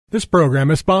This program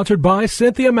is sponsored by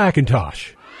Cynthia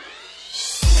McIntosh.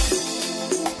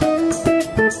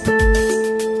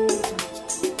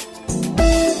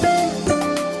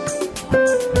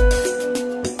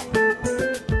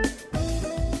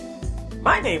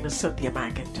 My name is Cynthia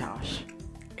McIntosh,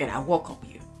 and I welcome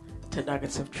you to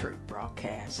Nuggets of Truth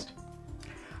broadcast.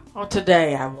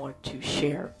 Today, I want to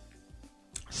share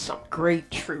some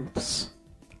great truths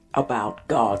about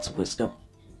God's wisdom.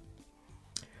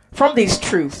 From these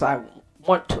truths, I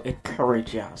want to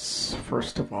encourage us,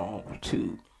 first of all,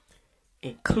 to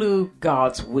include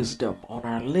God's wisdom on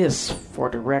our list for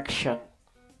direction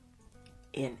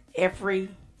in every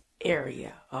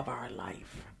area of our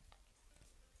life.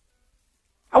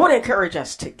 I want to encourage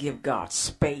us to give God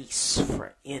space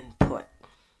for input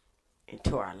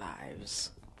into our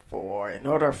lives. In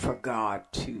order for God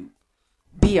to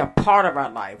be a part of our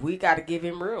life, we got to give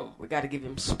him room. We got to give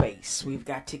him space. We've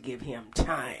got to give him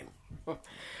time.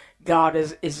 God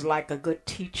is like a good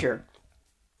teacher.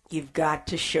 You've got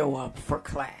to show up for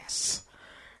class.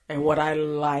 And what I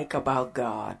like about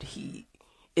God, he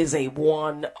is a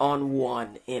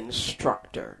one-on-one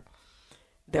instructor.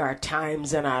 There are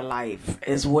times in our life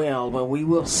as well when we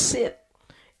will sit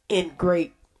in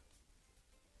great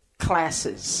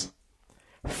classes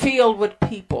filled with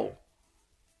people.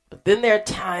 But then there are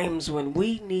times when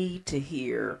we need to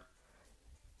hear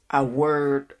a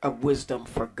word of wisdom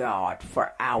for God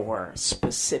for our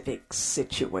specific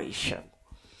situation.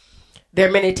 There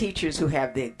are many teachers who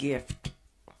have their gift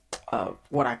of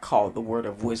what I call the word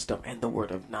of wisdom and the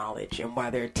word of knowledge. And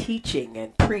while they're teaching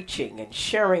and preaching and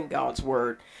sharing God's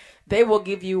word, they will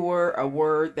give you a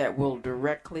word that will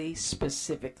directly,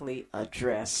 specifically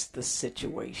address the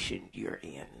situation you're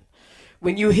in.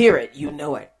 When you hear it, you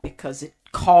know it because it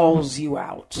calls you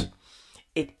out.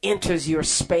 It enters your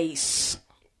space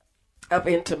of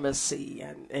intimacy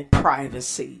and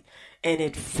privacy, and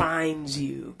it finds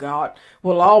you. God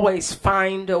will always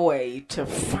find a way to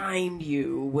find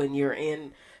you when you're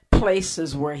in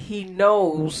places where he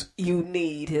knows you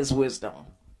need his wisdom.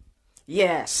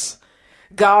 Yes,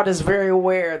 God is very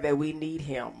aware that we need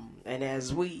him. And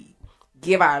as we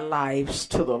give our lives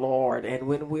to the Lord, and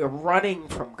when we're running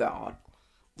from God,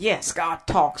 yes, God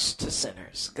talks to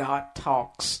sinners. God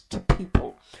talks to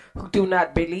people who do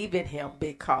not believe in him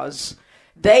because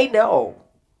they know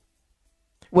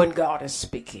when God is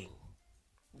speaking.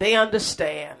 They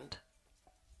understand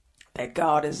that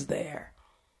God is there.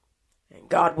 And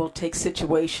God will take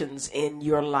situations in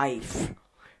your life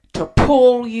to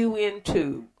pull you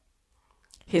into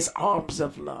his arms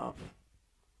of love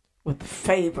with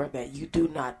favor that you do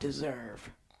not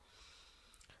deserve.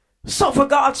 So for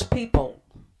God's people,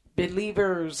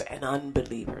 believers and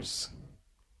unbelievers,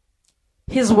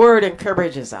 his word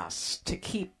encourages us to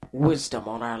keep wisdom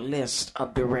on our list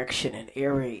of direction in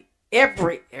every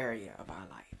area of our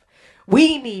life.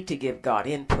 We need to give God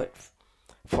input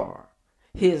for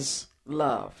his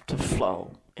love to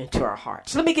flow into our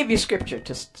hearts. Let me give you scripture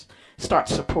to start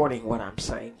supporting what I'm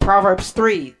saying. Proverbs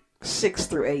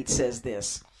 3:6-8 says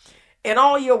this: "In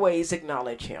all your ways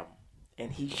acknowledge him,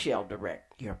 and he shall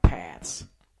direct your paths.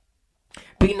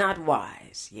 Be not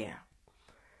wise."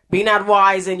 Be not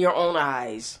wise in your own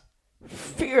eyes.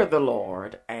 Fear the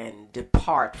Lord and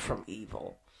depart from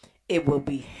evil. It will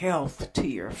be health to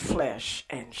your flesh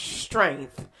and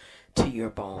strength to your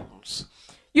bones.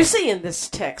 You see in this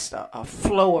text a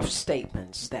flow of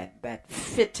statements that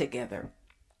fit together.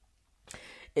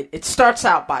 It starts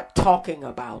out by talking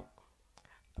about,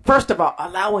 first of all,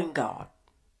 allowing God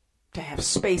to have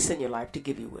space in your life to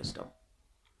give you wisdom.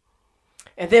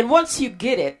 And then once you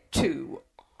get it, to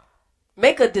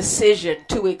make a decision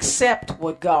to accept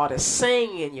what God is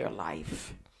saying in your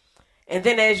life. And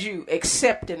then as you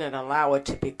accept it and allow it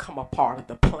to become a part of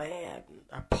the plan,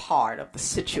 a part of the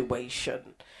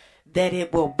situation, that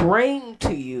it will bring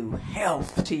to you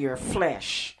health to your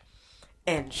flesh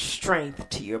and strength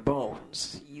to your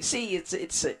bones. You see, it's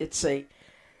a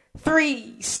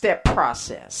three-step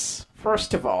process.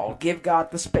 First of all, give God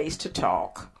the space to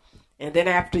talk. And then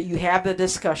after you have the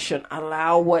discussion,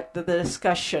 allow what the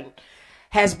discussion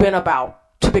has been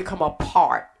about to become a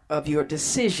part of your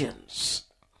decisions,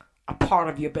 a part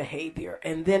of your behavior.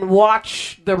 And then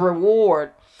watch the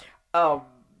reward of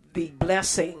the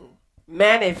blessing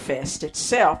manifest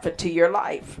itself into your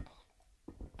life.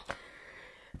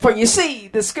 For you see,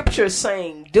 the scripture is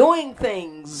saying doing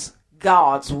things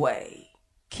God's way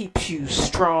keeps you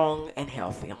strong and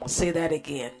healthy. I'm going to say that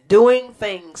again. Doing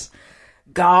things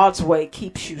God's way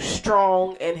keeps you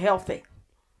strong and healthy.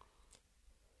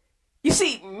 You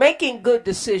see, making good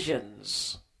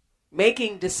decisions,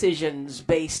 making decisions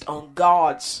based on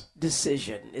God's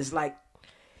decision is like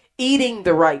eating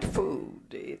the right food.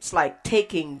 It's like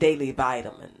taking daily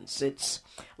vitamins. It's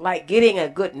like getting a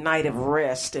good night of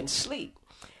rest and sleep.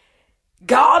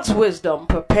 God's wisdom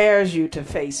prepares you to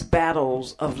face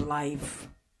battles of life.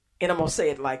 And I'm going to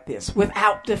say it like this,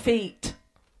 without defeat.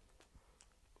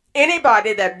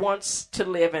 Anybody that wants to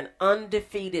live an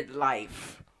undefeated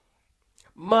life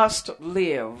must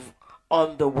live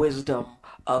on the wisdom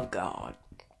of God.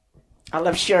 I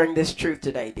love sharing this truth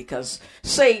today because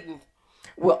Satan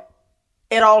will,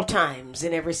 at all times,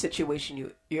 in every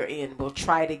situation you're in, will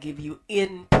try to give you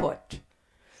input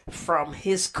from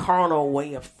his carnal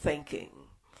way of thinking.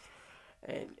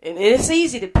 And it's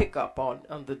easy to pick up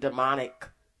on the demonic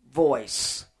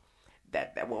voice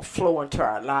that will flow into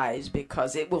our lives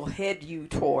because it will head you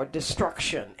toward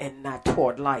destruction and not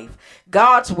toward life.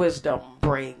 God's wisdom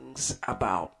brings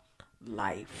about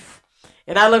life.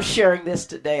 And I love sharing this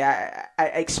today. I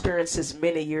experienced this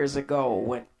many years ago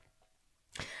when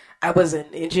I was in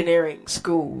engineering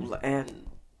school, and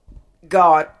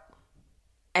God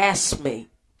asked me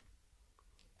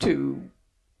to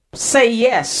say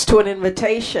yes to an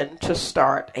invitation to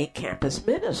start a campus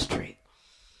ministry.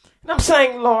 And I'm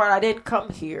saying, Lord, I didn't come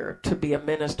here to be a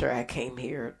minister. I came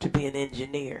here to be an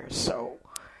engineer. So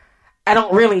I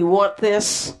don't really want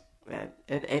this.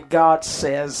 And God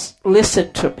says,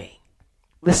 listen to me.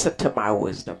 Listen to my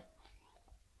wisdom.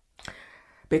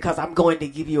 Because I'm going to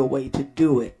give you a way to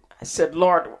do it. I said,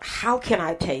 Lord, how can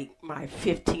I take my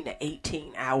 15 to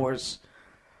 18 hours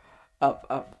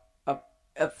of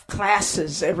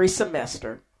classes every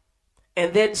semester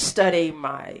and then study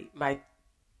my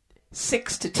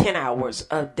 6 to 10 hours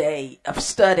a day of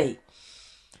study?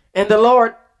 And the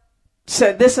Lord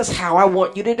said, this is how I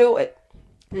want you to do it.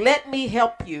 Let me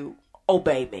help you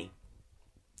obey me.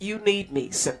 You need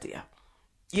me, Cynthia.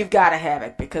 You've got to have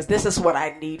it because this is what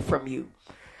I need from you.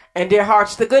 And dear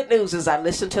hearts, the good news is I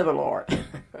listened to the Lord.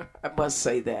 I must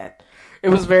say that. It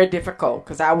was very difficult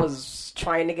because I was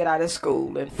trying to get out of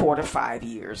school in 4 to 5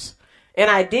 years.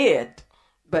 And I did,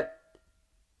 but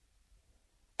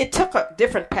it took a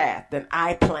different path than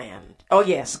I planned. Oh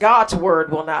yes, God's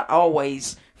word will not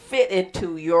always fit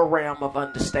into your realm of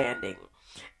understanding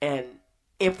and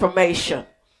information.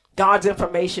 God's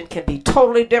information can be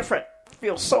totally different.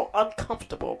 Feel so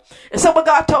uncomfortable. And so what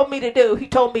God told me to do, he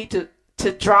told me to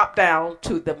drop down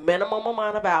to the minimum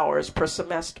amount of hours per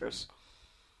semesters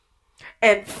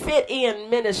and fit in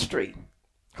ministry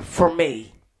for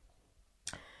me.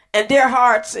 And dear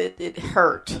hearts, it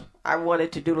hurt. I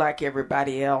wanted to do like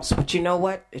everybody else, but you know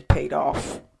what? It paid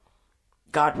off.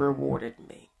 God rewarded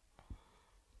me.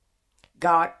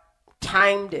 God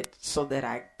timed it so that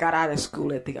I got out of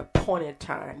school at the appointed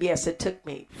time. Yes, it took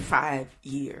me 5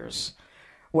 years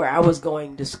where I was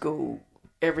going to school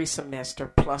every semester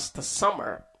plus the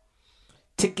summer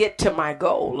to get to my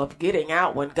goal of getting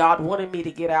out when God wanted me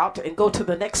to get out and go to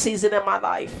the next season in my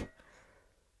life.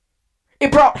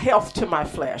 It brought health to my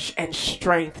flesh and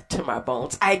strength to my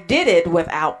bones. I did it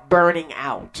without burning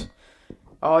out.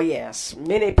 Oh yes,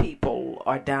 many people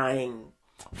are dying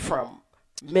from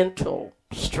mental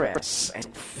stress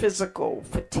and physical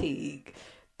fatigue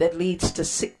that leads to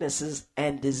sicknesses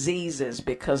and diseases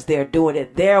because they're doing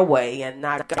it their way and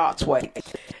not God's way.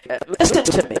 Listen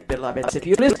to me, beloveds. If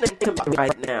you're listening to me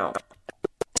right now,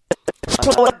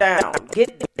 slow it down.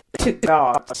 Get to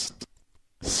God's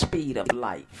speed of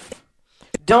life.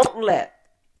 Don't let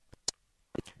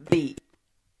the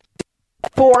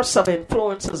force of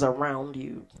influences around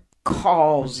you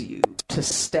cause you to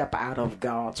step out of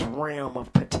God's realm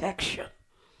of protection.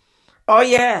 Oh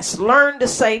yes, learn to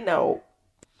say no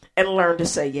and learn to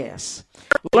say yes.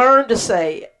 Learn to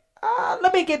say,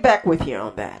 let me get back with you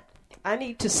on that. I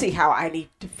need to see how I need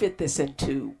to fit this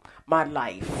into my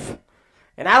life.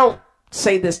 And I don't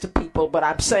say this to people, but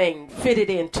I'm saying fit it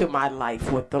into my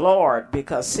life with the Lord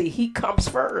because, see, he comes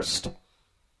first.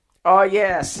 Oh,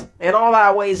 yes. In all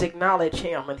thy ways acknowledge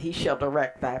him, and he shall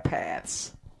direct thy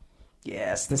paths.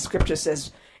 Yes, the scripture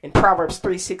says in Proverbs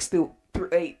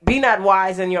 3:6-8, be not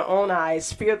wise in your own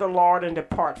eyes, fear the Lord and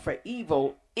depart from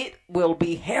evil. It will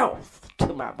be health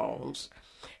to my bones,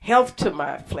 health to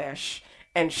my flesh,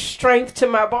 and strength to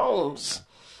my bones.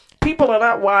 People are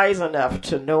not wise enough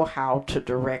to know how to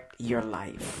direct your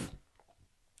life.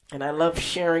 And I love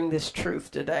sharing this truth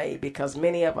today because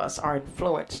many of us are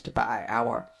influenced by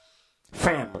our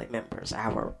family members,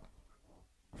 our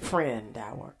friend,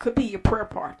 could be your prayer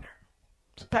partner.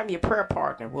 Sometimes your prayer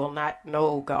partner will not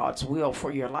know God's will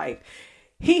for your life.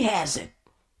 He has it.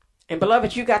 And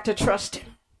beloved, you got to trust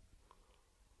him.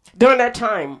 During that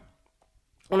time,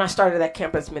 when I started that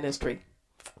campus ministry,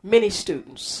 many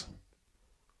students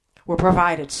were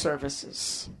provided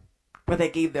services where they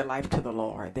gave their life to the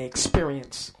Lord. They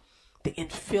experienced the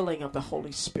infilling of the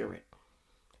Holy Spirit.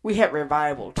 We had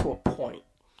revival to a point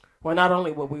where not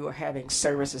only were we having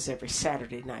services every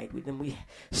Saturday night, then we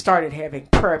started having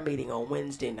prayer meeting on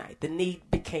Wednesday night. The need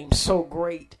became so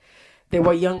great. There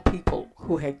were young people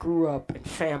who had grew up in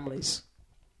families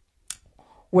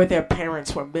where their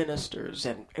parents were ministers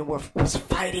and was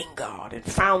fighting God and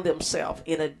found themselves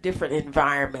in a different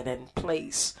environment and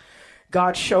place.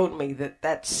 God showed me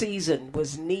that season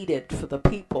was needed for the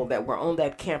people that were on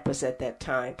that campus at that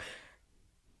time.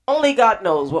 Only God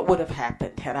knows what would have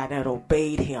happened had I not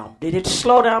obeyed him. Did it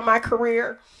slow down my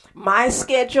career? My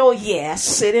schedule?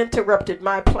 Yes, it interrupted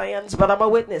my plans, but I'm a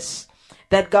witness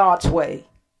that God's way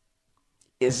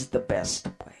is the best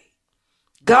way.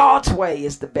 God's way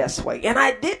is the best way. And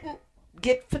I didn't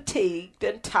get fatigued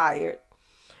and tired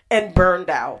and burned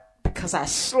out because I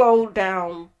slowed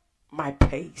down my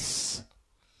pace.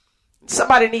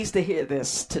 Somebody needs to hear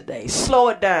this today. Slow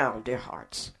it down, dear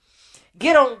hearts.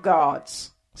 Get on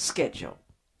God's schedule.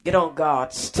 Get on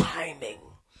God's timing.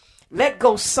 Let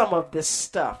go some of this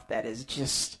stuff that is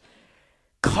just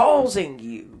causing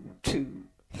you to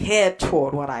head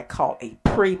toward what I call a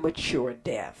premature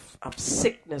death of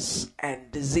sickness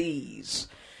and disease.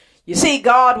 You see,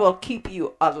 God will keep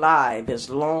you alive as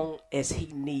long as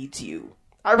he needs you.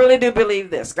 I really do believe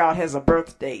this. God has a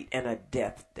birth date and a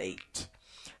death date.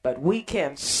 But we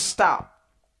can stop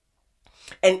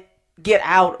and get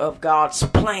out of God's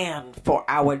plan for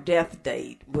our death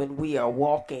date when we are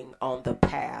walking on the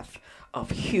path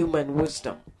of human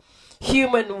wisdom.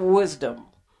 Human wisdom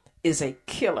is a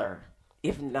killer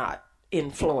if not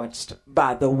influenced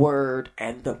by the word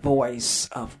and the voice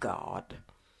of God.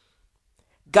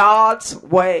 God's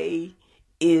way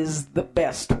is the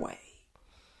best way.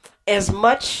 As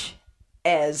much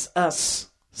as us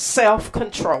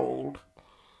self-controlled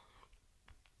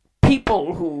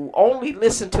people who only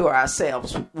listen to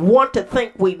ourselves want to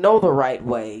think we know the right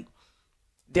way,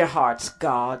 dear hearts,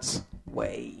 God's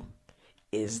way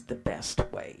is the best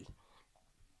way.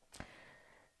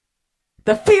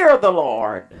 The fear of the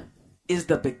Lord is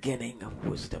the beginning of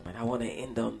wisdom. And I want to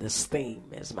end on this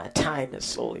theme as my time is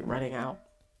slowly running out.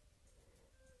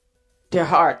 Dear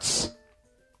hearts,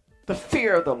 the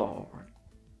fear of the Lord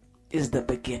is the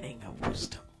beginning of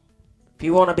wisdom. If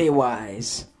you want to be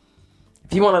wise,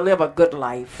 if you want to live a good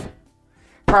life,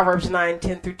 Proverbs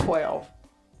 9:10-12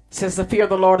 says, the fear of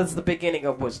the Lord is the beginning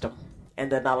of wisdom,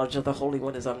 and the knowledge of the Holy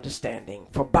One is understanding.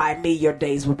 For by me your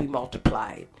days will be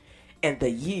multiplied, and the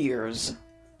years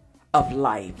of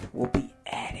life will be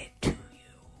added to you.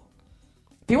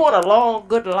 If you want a long,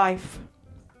 good life,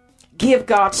 give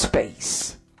God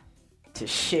space to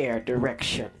share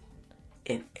direction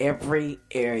in every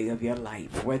area of your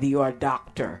life, whether you are a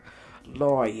doctor,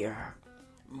 lawyer,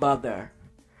 mother,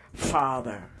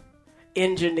 father,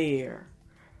 engineer,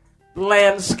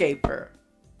 landscaper,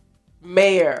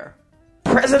 mayor,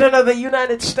 President of the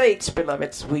United States.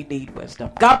 Beloveds, we need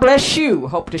wisdom. God bless you.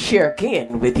 Hope to share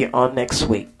again with you on next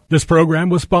week. This program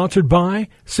was sponsored by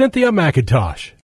Cynthia McIntosh.